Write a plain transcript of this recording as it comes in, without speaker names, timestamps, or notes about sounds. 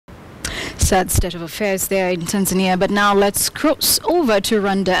sad state of affairs there in Tanzania. But now let's cross over to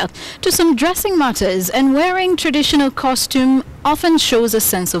Rwanda to some dressing matters. And wearing traditional costume often shows a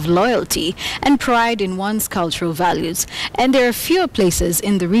sense of loyalty and pride in one's cultural values. And there are fewer places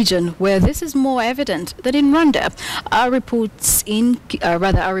in the region where this is more evident than in Rwanda. Our reporter in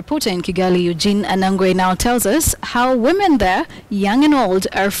Kigali, Eugene Anangwe, now tells us how women there, young and old,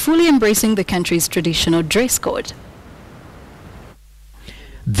 are fully embracing the country's traditional dress code.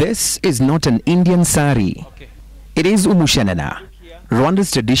 This is not an Indian sari. It is umushanana, Rwanda's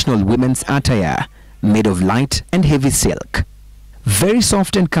traditional women's attire, made of light and heavy silk. Very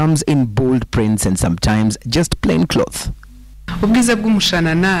soft and comes in bold prints and sometimes just plain cloth. The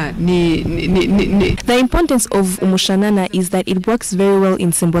importance of umushanana is that it works very well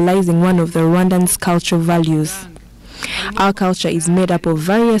in symbolizing one of the Rwandans' cultural values. Our culture is made up of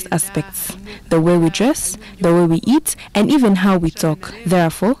various aspects: the way we dress, the way we eat, and even how we talk.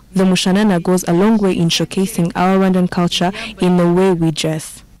 Therefore, the mushanana goes a long way in showcasing our Rwandan culture in the way we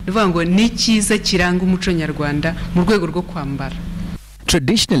dress.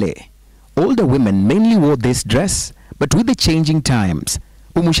 Traditionally, older women mainly wore this dress, but with the changing times,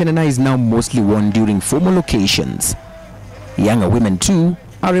 umushanana is now mostly worn during formal occasions. Younger women too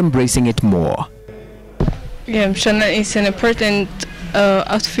are embracing it more. Yeah, Mshana is an important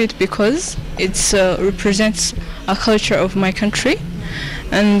outfit because it represents a culture of my country,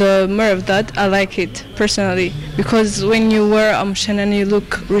 and more of that, I like it personally because when you wear a Mshana, you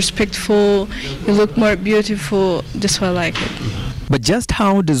look respectful, you look more beautiful. That's why I like it. But just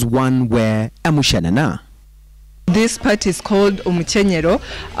how does one wear a mushanana? This part is called umukenyero.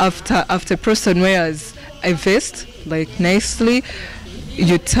 After a person wears a vest, like nicely,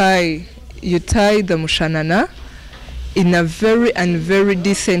 you tie the mushanana in a very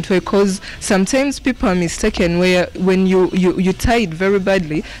decent way, because sometimes people are mistaken where when you tie it very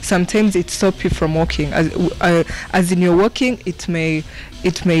badly, sometimes it stops you from walking. As in you're walking, it may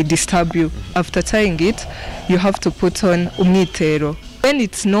disturb you. After tying it, you have to put on umwitero. When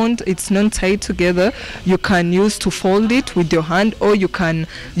it's not tied together, you can use to fold it with your hand, or you can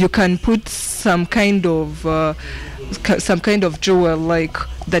put some kind of jewel like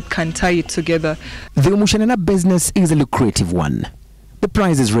that can tie it together. The umushanana business is a lucrative one. The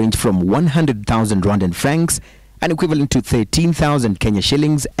prices range from 100,000 Rwandan francs, an equivalent to 13,000 Kenya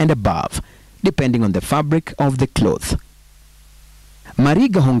shillings and above, depending on the fabric of the cloth. Marie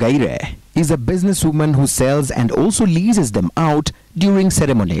Gahongaire is a businesswoman who sells and also leases them out during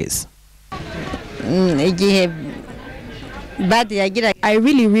ceremonies. I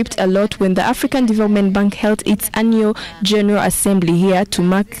really reaped a lot when the African Development Bank held its annual General Assembly here to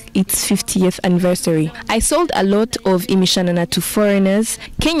mark its 50th anniversary. I sold a lot of imishanana to foreigners.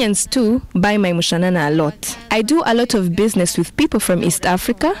 Kenyans too buy my mushanana a lot. I do a lot of business with people from East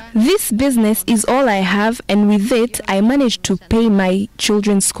Africa. This business is all I have, and with it I managed to pay my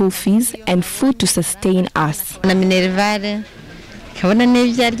children's school fees and food to sustain us.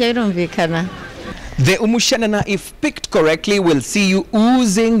 The umushanana, if picked correctly, will see you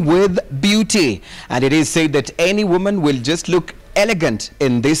oozing with beauty. And it is said that any woman will just look elegant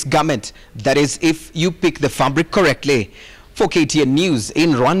in this garment. That is, if you pick the fabric correctly. For KTN News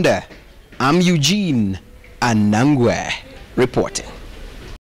in Rwanda, I'm Eugene Anangwe reporting.